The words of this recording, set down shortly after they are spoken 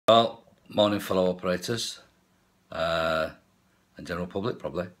Well, morning fellow operators and general public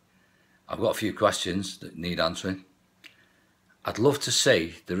probably. I've got a few questions that need answering. I'd love to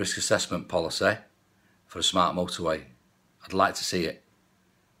see the risk assessment policy for a smart motorway. I'd like to see it.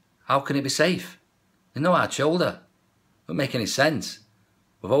 How can it be safe? There's no hard shoulder. It doesn't make any sense.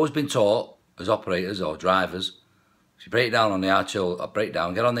 We've always been taught as operators or drivers, if you break down on the hard shoulder, get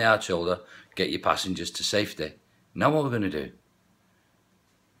on the hard shoulder, get your passengers to safety. Now what we're going to do?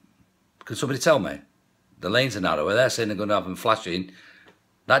 Can somebody tell me? The lanes are narrow. They're saying they're going to have them flashing.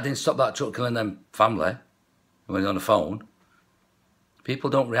 That didn't stop that truck killing them family when they're on the phone.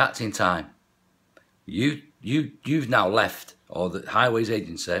 People don't react in time. You've now left, or the Highways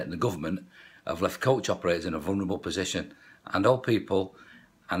Agency and the government have left coach operators in a vulnerable position, and old people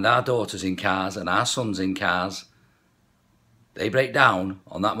and our daughters in cars and our sons in cars. They break down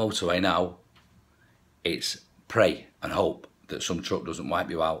on that motorway now. It's pray and hope that some truck doesn't wipe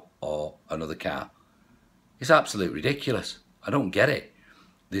you out or another car. It's absolutely ridiculous. I don't get it.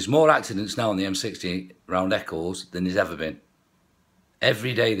 There's more accidents now on the M60 round Eccles than there's ever been.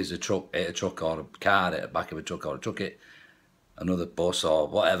 Every day there's a truck hit a truck, or a car hit the back of a truck, or a truck hit another bus or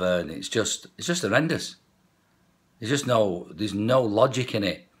whatever, and it's just horrendous. There's no logic in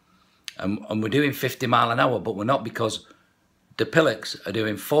it. And we're doing 50 mile an hour, but we're not, because the pillocks are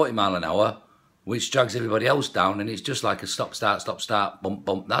doing 40 mile an hour, which drags everybody else down, and it's just like a stop, start, bump,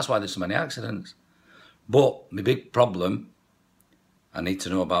 bump. That's why there's so many accidents. But my big problem, I need to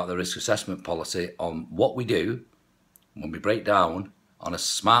know about the risk assessment policy on what we do when we break down on a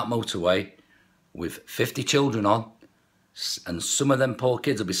smart motorway with 50 children on, and some of them poor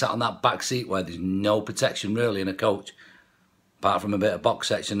kids will be sat on that back seat where there's no protection really in a coach, apart from a bit of box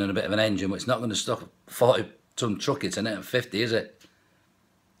section and a bit of an engine, which is not going to stop a 40-ton truck it's in it at 50, is it?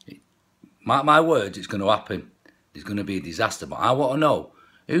 Mark my words, it's going to happen. There's going to be a disaster. But I want to know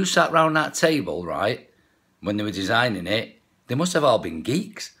who sat round that table, right, when they were designing it. They must have all been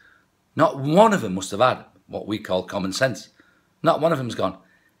geeks. Not one of them must have had what we call common sense. Not one of them's gone,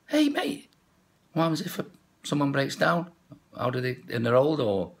 hey mate, what happens if someone breaks down? How do they, in their old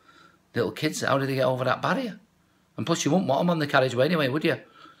or little kids, how do they get over that barrier? And plus you wouldn't want them on the carriageway anyway, would you?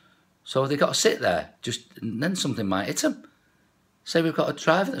 So they got to sit there, and then something might hit them. Say we've got a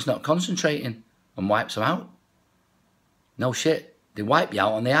driver that's not concentrating and wipes them out. No shit, they wipe you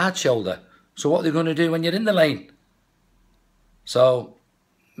out on the hard shoulder. So what are they going to do when you're in the lane? So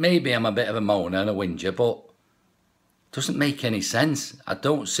maybe I'm a bit of a moaner and a whinger, but it doesn't make any sense. I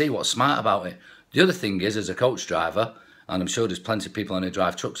don't see what's smart about it. The other thing is, as a coach driver, and I'm sure there's plenty of people on who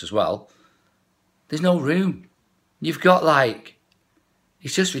drive trucks as well, there's no room. You've got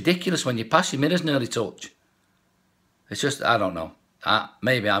it's just ridiculous when you pass, your mirrors nearly touch. It's just, I don't know.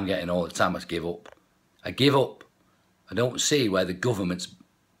 Maybe I'm getting old. It's time I give up. I give up. I don't see where the government's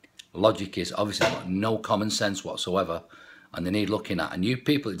logic is. Obviously, they've got no common sense whatsoever, and they need looking at. And you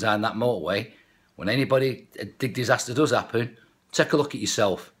people that design that motorway, when a big disaster does happen, take a look at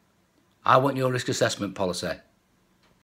yourself. I want your risk assessment policy.